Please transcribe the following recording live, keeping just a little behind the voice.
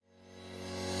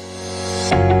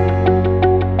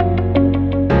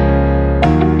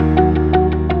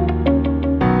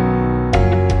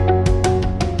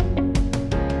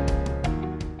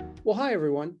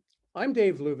I'm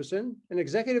Dave Luvison, an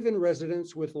executive in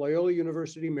residence with Loyola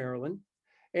University, Maryland.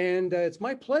 And it's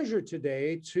my pleasure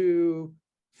today to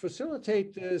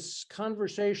facilitate this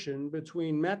conversation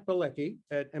between Matt Bielecki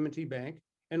at M&T Bank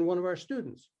and one of our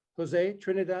students, Jose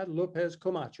Trinidad Lopez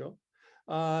Camacho,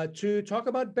 to talk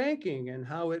about banking and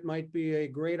how it might be a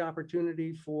great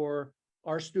opportunity for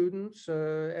our students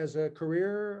as a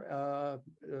career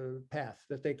path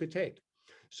that they could take.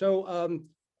 So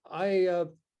I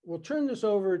will turn this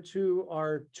over to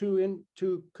our two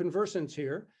conversants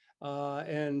here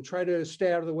and try to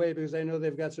stay out of the way because I know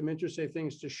they've got some interesting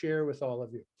things to share with all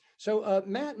of you. So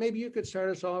Matt, maybe you could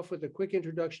start us off with a quick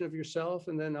introduction of yourself,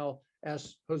 and then I'll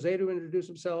ask Jose to introduce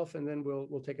himself, and then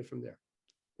we'll take it from there.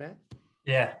 Matt?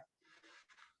 Yeah,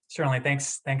 certainly.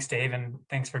 Thanks, Dave, and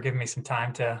thanks for giving me some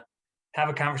time to have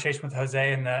a conversation with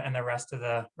Jose and the rest of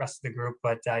the group.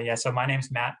 But yeah, so my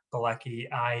name's Matt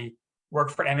Bielecki. I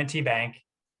work for M&T Bank,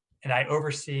 and I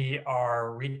oversee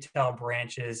our retail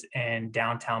branches in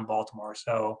downtown Baltimore.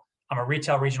 So I'm a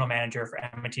retail regional manager for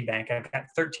M&T Bank. I've got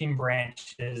 13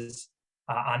 branches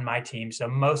on my team. So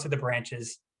most of the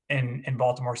branches in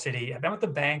Baltimore City. I've been with the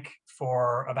bank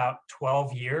for about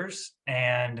 12 years,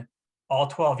 and all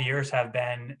 12 years have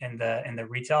been in the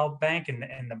retail bank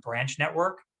in the branch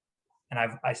network. And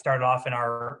I started off in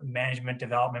our management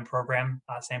development program,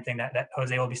 same thing that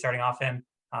Jose will be starting off in,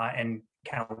 and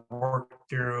kind of worked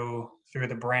through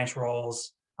the branch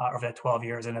roles over that 12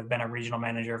 years, and have been a regional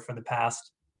manager for the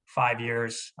past 5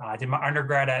 years. I did my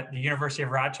undergrad at the University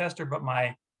of Rochester, but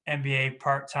my MBA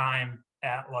part-time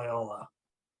at Loyola.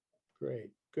 Great,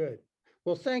 good.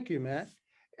 Well, thank you, Matt.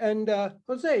 And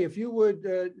Jose, if you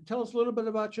would tell us a little bit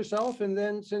about yourself, and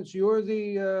then since you're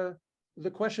the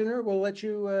questioner, we'll let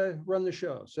you run the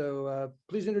show. So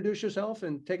please introduce yourself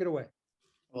and take it away.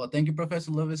 Well, thank you,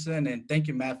 Professor Luvison, and thank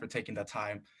you, Matt, for taking the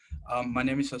time. My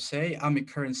name is Jose. I'm a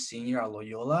current senior at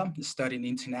Loyola, studying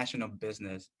international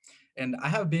business. And I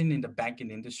have been in the banking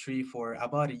industry for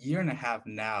about 1.5 years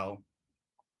now.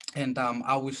 And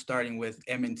I was starting with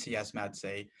M&T, as Matt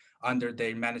say, under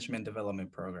the management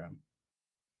development program.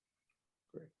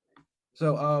 Great.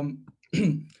 So,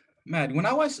 Matt, when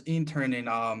I was interning,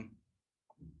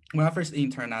 when I first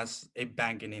interned as a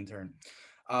banking intern,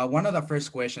 one of the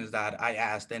first questions that I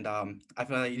asked, and I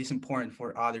feel like it is important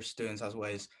for other students as well,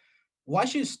 is why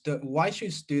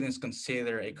should students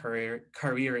consider a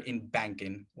career in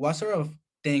banking? What sort of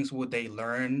things would they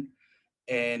learn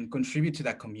and contribute to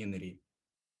that community?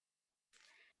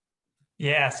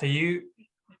 Yeah, so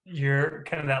you're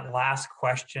kind of that last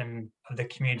question of the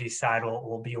community side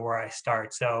will be where I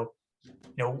start. So,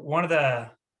 one of the,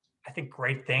 I think,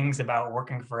 great things about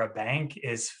working for a bank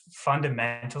is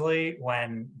fundamentally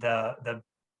when the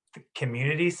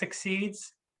community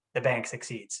succeeds, the bank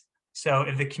succeeds. So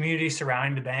if the community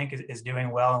surrounding the bank is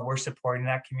doing well and we're supporting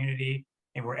that community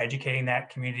and we're educating that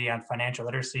community on financial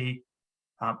literacy,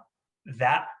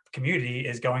 that community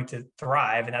is going to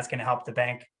thrive, and that's going to help the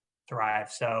bank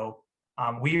thrive. So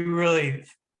we really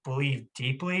believe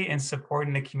deeply in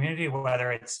supporting the community,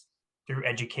 whether it's through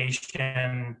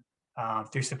education,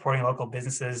 through supporting local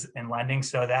businesses and lending,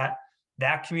 so that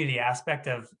community aspect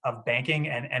of banking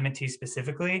and M&T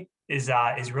specifically is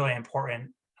really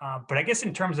important. But I guess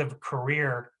in terms of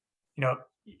career,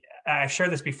 I've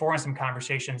shared this before in some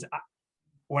conversations.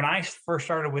 When I first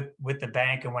started with the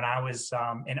bank and when I was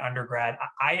in undergrad,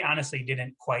 I honestly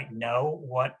didn't quite know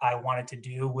what I wanted to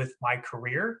do with my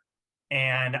career.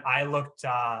 And I looked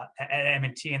at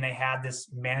M&T, and they had this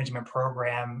management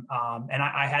program, and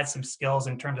I had some skills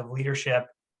in terms of leadership,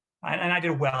 and I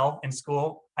did well in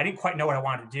school. I didn't quite know what I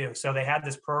wanted to do. So they had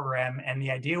this program, and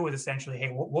the idea was essentially, hey,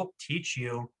 we'll teach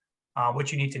you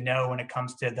what you need to know when it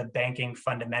comes to the banking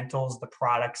fundamentals, the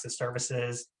products, the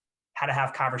services, how to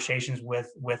have conversations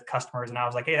with customers. And I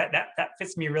was like, hey, that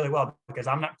fits me really well, because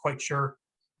I'm not quite sure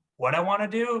what I want to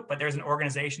do, but there's an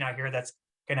organization out here that's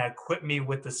going to equip me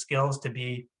with the skills to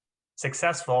be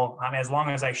successful, as long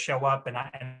as I show up and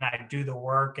I do the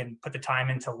work and put the time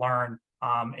in to learn.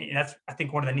 And that's, I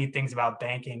think, one of the neat things about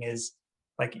banking is,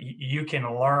 like, you can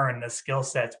learn the skill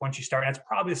sets once you start. And it's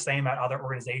probably the same at other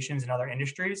organizations and other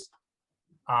industries.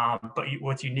 But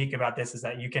what's unique about this is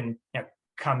that you can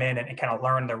come in and kind of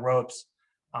learn the ropes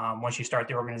once you start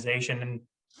the organization.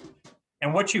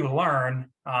 And what you learn,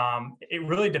 it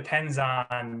really depends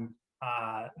on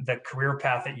the career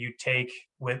path that you take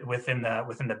within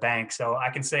the bank. So I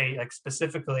can say, like,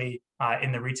 specifically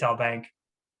in the retail bank,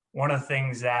 one of the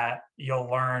things that you'll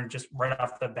learn just right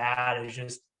off the bat is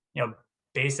just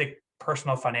basic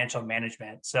personal financial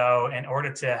management. So in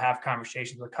order to have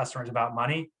conversations with customers about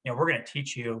money, we're going to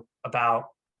teach you about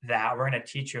that. We're going to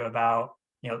teach you about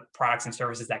products and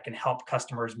services that can help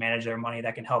customers manage their money,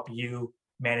 that can help you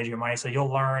manage your money. So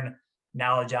you'll learn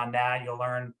knowledge on that. You'll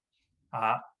learn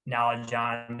knowledge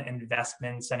on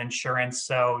investments and insurance.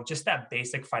 So just that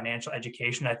basic financial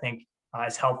education, I think,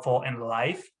 is helpful in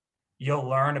life. You'll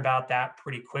learn about that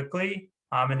pretty quickly.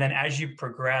 And then as you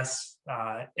progress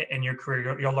in your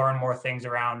career, you'll learn more things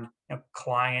around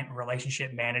client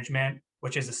relationship management,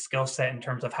 which is a skill set in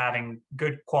terms of having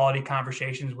good quality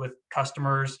conversations with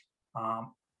customers,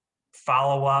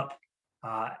 follow up,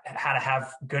 how to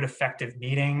have good, effective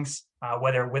meetings,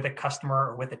 whether with a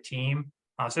customer or with a team.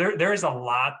 So there is a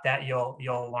lot that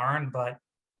you'll learn, but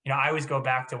I always go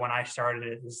back to when I started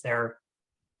it. Is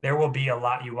there will be a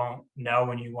lot you won't know,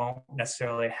 and you won't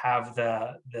necessarily have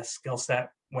the skill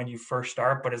set when you first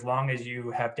start. But as long as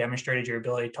you have demonstrated your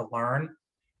ability to learn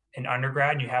in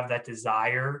undergrad, and you have that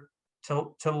desire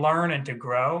to learn and to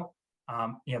grow,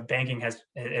 banking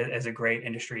is a great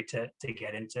industry to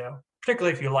get into,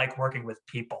 particularly if you like working with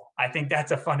people. I think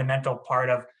that's a fundamental part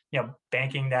of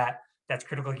banking that's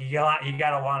critical. You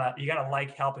gotta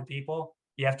like helping people.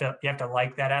 You have to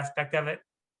like that aspect of it.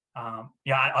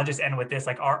 I'll just end with this.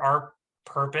 Like our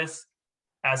purpose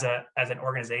as an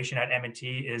organization at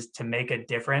M&T is to make a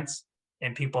difference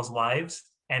in people's lives,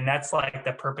 and that's like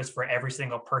the purpose for every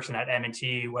single person at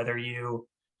M&T. Whether you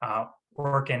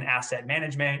work in asset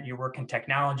management, you work in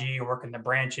technology, you work in the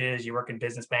branches, you work in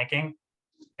business banking,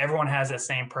 everyone has the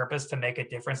same purpose to make a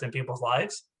difference in people's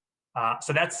lives.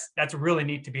 So that's really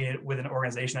neat to be with an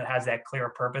organization that has that clear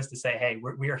purpose to say, hey,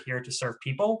 we are here to serve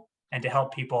people and to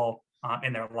help people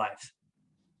in their lives.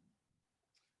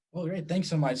 Well, great. Thanks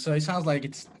so much. So it sounds like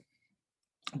it's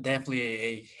definitely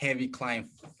a heavy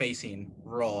client-facing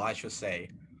role, I should say.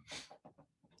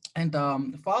 And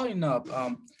following up,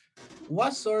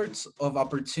 what sorts of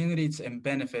opportunities and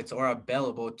benefits are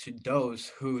available to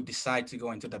those who decide to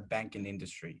go into the banking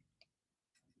industry?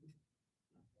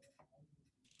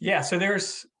 Yeah, so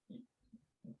there's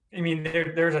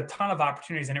a ton of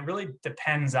opportunities, and it really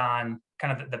depends on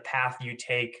kind of the path you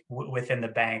take within the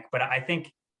bank. But I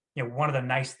think one of the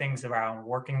nice things around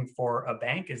working for a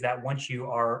bank is that once you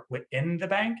are within the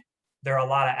bank, there are a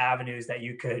lot of avenues that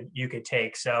you could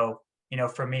take. So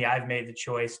for me, I've made the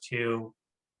choice to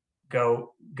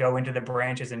go into the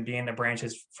branches and be in the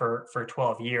branches for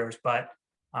 12 years. But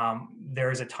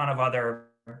there's a ton of other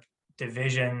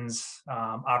divisions,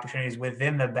 opportunities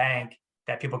within the bank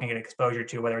that people can get exposure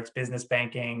to, whether it's business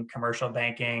banking, commercial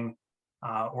banking,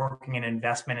 working in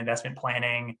investment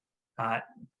planning,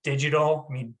 digital.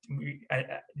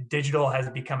 Digital has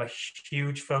become a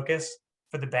huge focus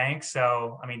for the bank.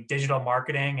 So, digital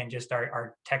marketing and just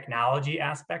our technology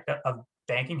aspect of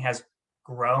banking has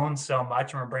grown so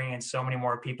much, and we're bringing in so many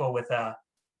more people with a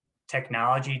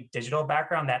technology digital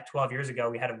background that 12 years ago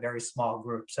we had a very small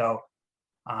group. So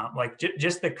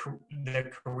just the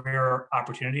career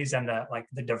opportunities and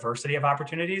the diversity of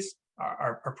opportunities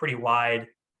are pretty wide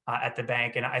at the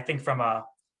bank. And I think from a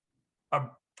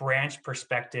branch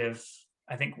perspective,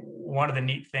 I think one of the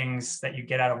neat things that you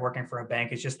get out of working for a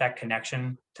bank is just that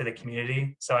connection to the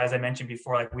community. So as I mentioned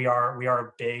before, we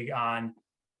are big on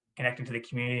connecting to the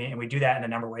community, and we do that in a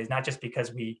number of ways, not just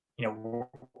because we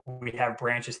have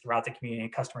branches throughout the community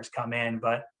and customers come in,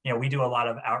 but we do a lot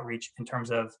of outreach in terms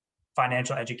of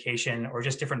financial education or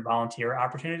just different volunteer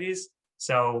opportunities.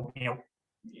 So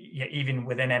even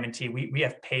within M&T, we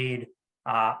have paid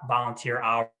volunteer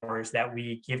hours that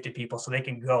we give to people so they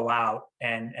can go out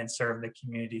and serve the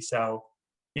community. So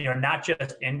not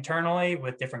just internally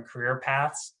with different career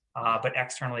paths, but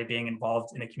externally being involved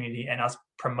in the community and us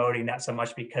promoting that so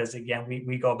much, because again,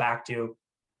 we go back to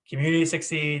community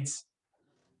succeeds,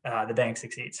 the bank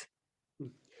succeeds.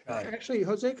 Actually,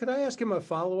 Jose, could I ask him a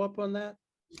follow-up on that?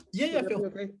 Yeah,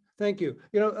 okay. Thank you.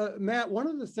 Matt, one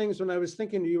of the things when I was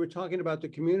thinking, you were talking about the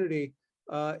community,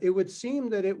 it would seem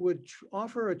that it would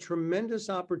offer a tremendous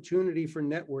opportunity for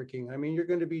networking. You're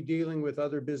going to be dealing with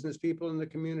other business people in the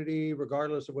community,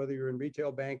 regardless of whether you're in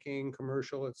retail banking,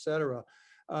 commercial, et cetera.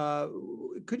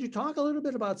 Could you talk a little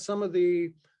bit about some of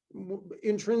the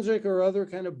intrinsic or other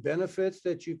kind of benefits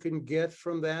that you can get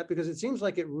from that? Because it seems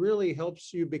like it really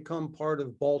helps you become part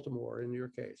of Baltimore in your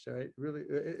case, right? Really,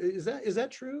 is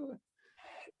that true?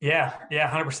 Yeah,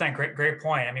 100%. Great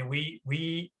point.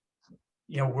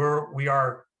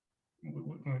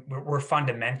 We're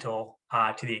fundamental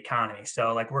to the economy.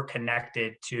 So we're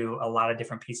connected to a lot of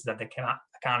different pieces of the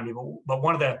economy. But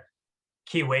one of the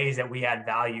key ways that we add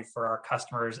value for our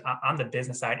customers on the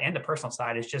business side and the personal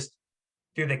side is just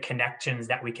through the connections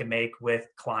that we can make with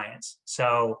clients.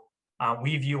 So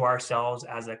we view ourselves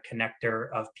as a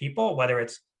connector of people, whether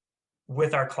it's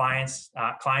with our clients,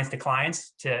 clients to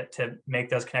clients, to make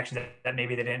those connections that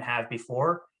maybe they didn't have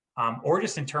before, or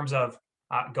just in terms of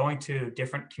going to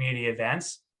different community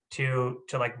events to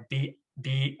like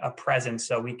be a presence,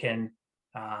 so we can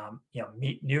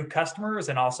meet new customers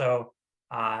and also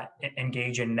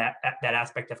engage in that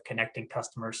aspect of connecting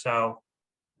customers. So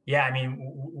yeah, I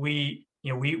mean, we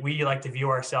like to view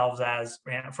ourselves as,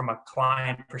 from a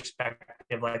client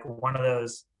perspective, like one of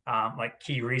those like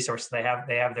key resources. They have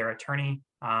their attorney,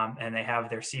 and they have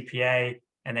their CPA,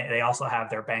 and they also have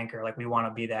their banker. Like we want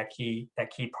to be that key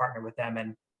partner with them,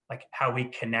 and like how we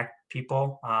connect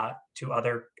people to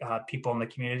other people in the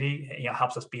community,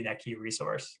 helps us be that key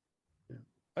resource.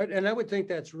 And I would think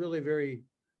that's really very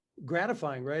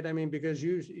gratifying, right? I mean, because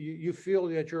you feel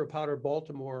that you're a part of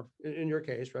Baltimore in your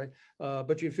case, right?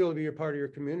 But you feel to be a part of your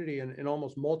community in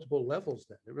almost multiple levels.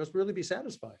 Then it must really be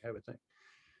satisfying, I would think.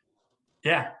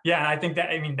 Yeah, and I think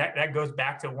that goes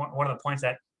back to one of the points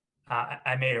that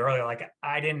I made earlier. Like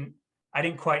I didn't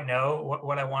quite know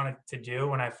what I wanted to do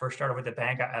when I first started with the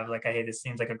bank. I was like, hey, this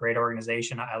seems like a great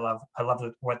organization. I love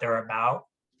what they're about.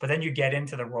 But then you get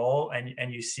into the role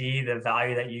and you see the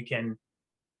value that you can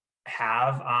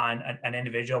have on an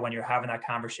individual when you're having that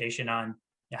conversation on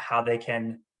how they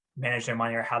can manage their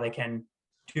money, or how they can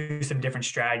do some different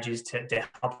strategies to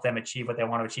help them achieve what they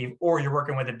want to achieve. Or you're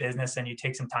working with a business and you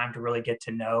take some time to really get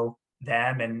to know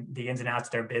them and the ins and outs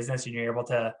of their business, and you're able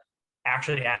to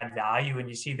actually add value, and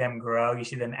you see them grow, you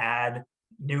see them add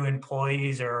new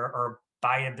employees, or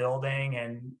buy a building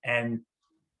and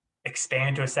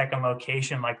expand to a second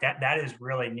location. Like that is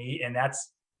really neat. And that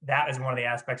is one of the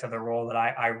aspects of the role that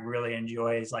I really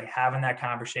enjoy, is like having that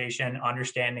conversation,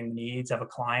 understanding the needs of a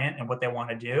client and what they want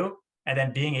to do, and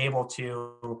then being able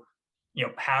to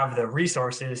have the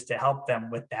resources to help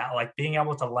them with that, like being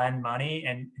able to lend money.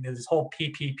 And this whole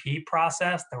PPP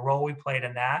process, the role we played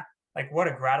in that, like what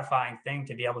a gratifying thing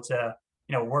to be able to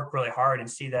work really hard and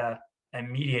see the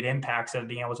immediate impacts of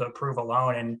being able to approve a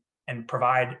loan and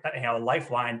provide a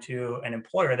lifeline to an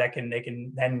employer that they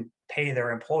can then pay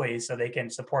their employees so they can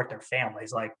support their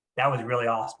families. Like that was really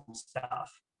awesome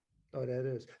stuff. Oh, that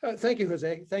is. Thank you,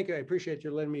 Jose. Thank you. I appreciate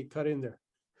you letting me cut in there.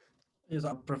 Yes,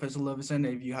 Professor Levison,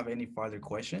 if you have any further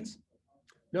questions.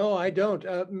 No, I don't.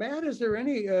 Matt, is there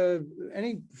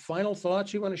any final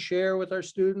thoughts you want to share with our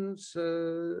students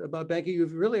about banking?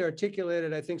 You've really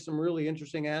articulated, I think, some really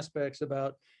interesting aspects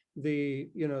about the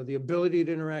ability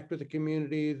to interact with the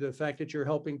community, the fact that you're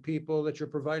helping people, that you're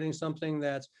providing something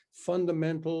that's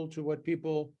fundamental to what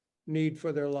people need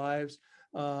for their lives.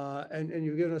 And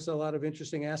you've given us a lot of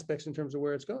interesting aspects in terms of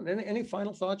where it's going. Any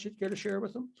final thoughts you'd care to share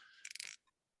with them?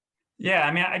 Yeah,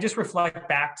 I mean, I just reflect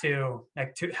back to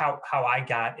how I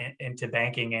got into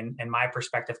banking and my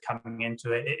perspective coming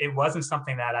into it. It wasn't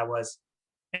something that I was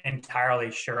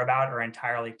entirely sure about or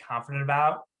entirely confident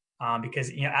about,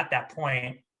 because at that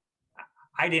point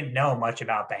I didn't know much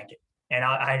about banking. And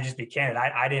I just be candid.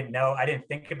 I didn't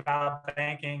think about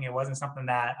banking. It wasn't something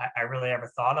that I really ever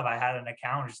thought of. I had an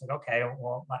account, just like, okay,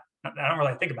 well, I don't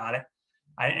really think about it.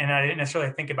 I didn't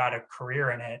necessarily think about a career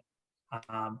in it.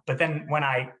 But then when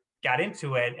I got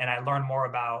into it and I learned more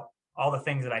about all the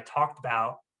things that I talked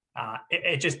about,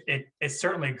 it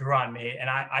certainly grew on me. And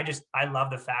I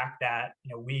love the fact that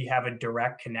we have a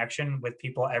direct connection with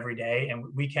people every day, and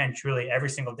we can truly every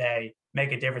single day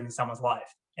make a difference in someone's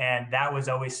life. And that was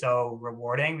always so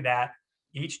rewarding, that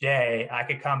each day I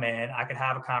could come in, I could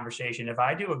have a conversation. If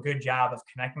I do a good job of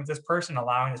connecting with this person,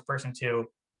 allowing this person to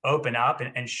open up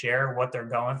and share what they're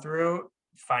going through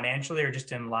financially or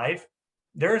just in life,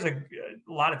 there's a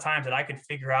lot of times that I could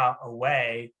figure out a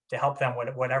way to help them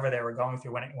with whatever they were going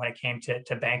through when it came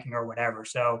to banking or whatever.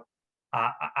 So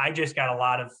I just got a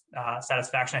lot of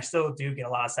satisfaction. I still do get a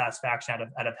lot of satisfaction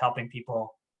out of helping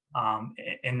people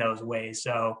in those ways.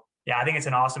 So yeah, I think it's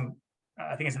an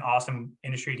awesome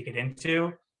industry to get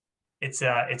into. It's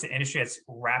an industry that's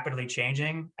rapidly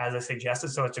changing, as I suggested.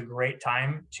 So it's a great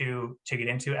time to get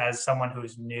into as someone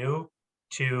who's new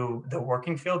to the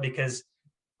working field, because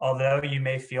although you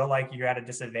may feel like you're at a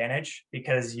disadvantage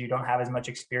because you don't have as much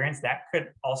experience, that could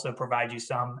also provide you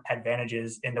some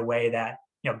advantages in the way that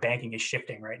banking is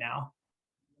shifting right now.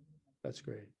 That's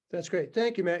great. That's great.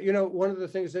 Thank you, Matt. One of the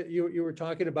things that you were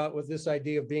talking about was this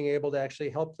idea of being able to actually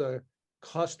help the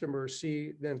customer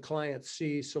see, then clients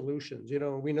see solutions.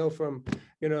 We know from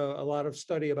a lot of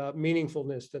study about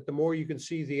meaningfulness that the more you can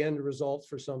see the end result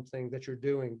for something that you're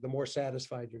doing, the more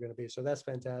satisfied you're going to be. So that's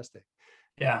fantastic.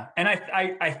 Yeah. And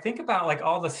I think about like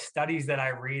all the studies that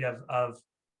I read of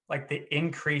like the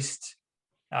increased,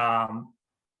 I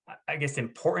guess,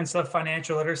 importance of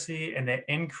financial literacy and the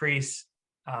increase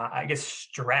I guess,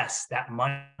 stress that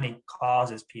money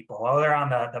causes people, whether on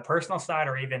the personal side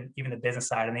or even the business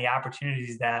side, and the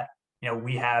opportunities that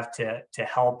we have to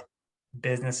help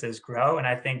businesses grow. And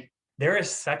I think there is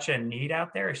such a need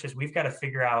out there. It's just we've got to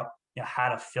figure out how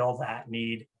to fill that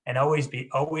need, and always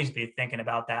be thinking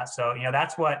about that. So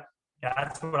that's what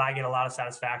I get a lot of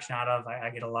satisfaction out of. I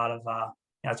get a lot of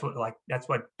that's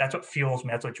what fuels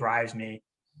me. That's what drives me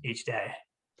each day.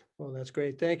 Well, that's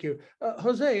great. Thank you.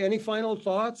 Jose, any final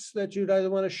thoughts that you'd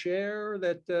either want to share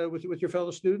that with your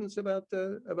fellow students about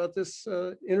this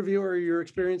interview or your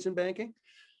experience in banking?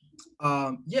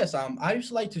 Yes, I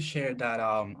just like to share that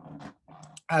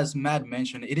as Matt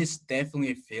mentioned, it is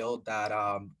definitely a field that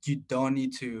you don't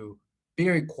need to be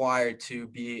required to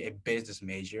be a business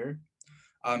major.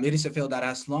 It is a field that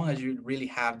as long as you really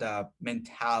have the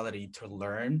mentality to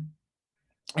learn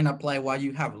and apply what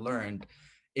you have learned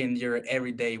in your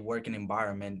everyday working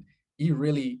environment, it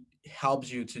really helps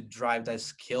you to drive that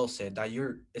skill set that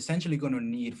you're essentially going to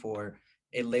need for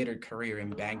a later career in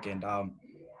banking.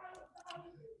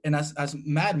 And as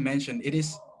Matt mentioned, it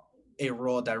is a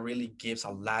role that really gives a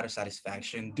lot of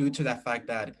satisfaction due to the fact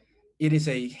that it is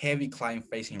a heavy client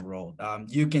facing role.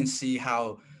 You can see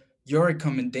how your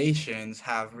recommendations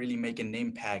have really make an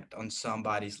impact on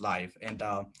somebody's life. And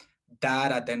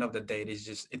that at the end of the day,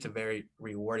 it's a very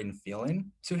rewarding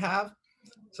feeling to have.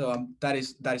 So that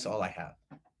is all I have.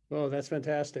 Oh, that's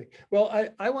fantastic. Well,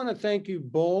 I want to thank you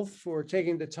both for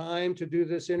taking the time to do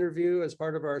this interview as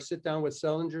part of our Sit Down with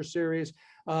Sellinger series.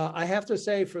 I have to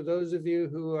say, for those of you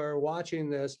who are watching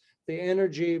this, the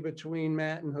energy between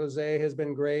Matt and Jose has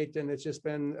been great, and it's just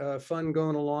been fun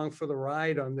going along for the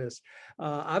ride on this.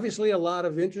 Obviously, a lot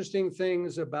of interesting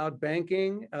things about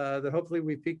banking that hopefully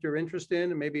we piqued your interest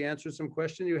in and maybe answered some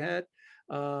questions you had.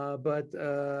 But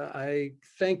I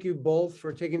thank you both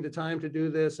for taking the time to do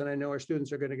this, and I know our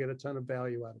students are going to get a ton of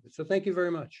value out of it. So thank you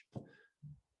very much.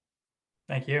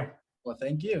 Thank you. Well,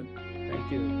 thank you.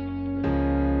 Thank you.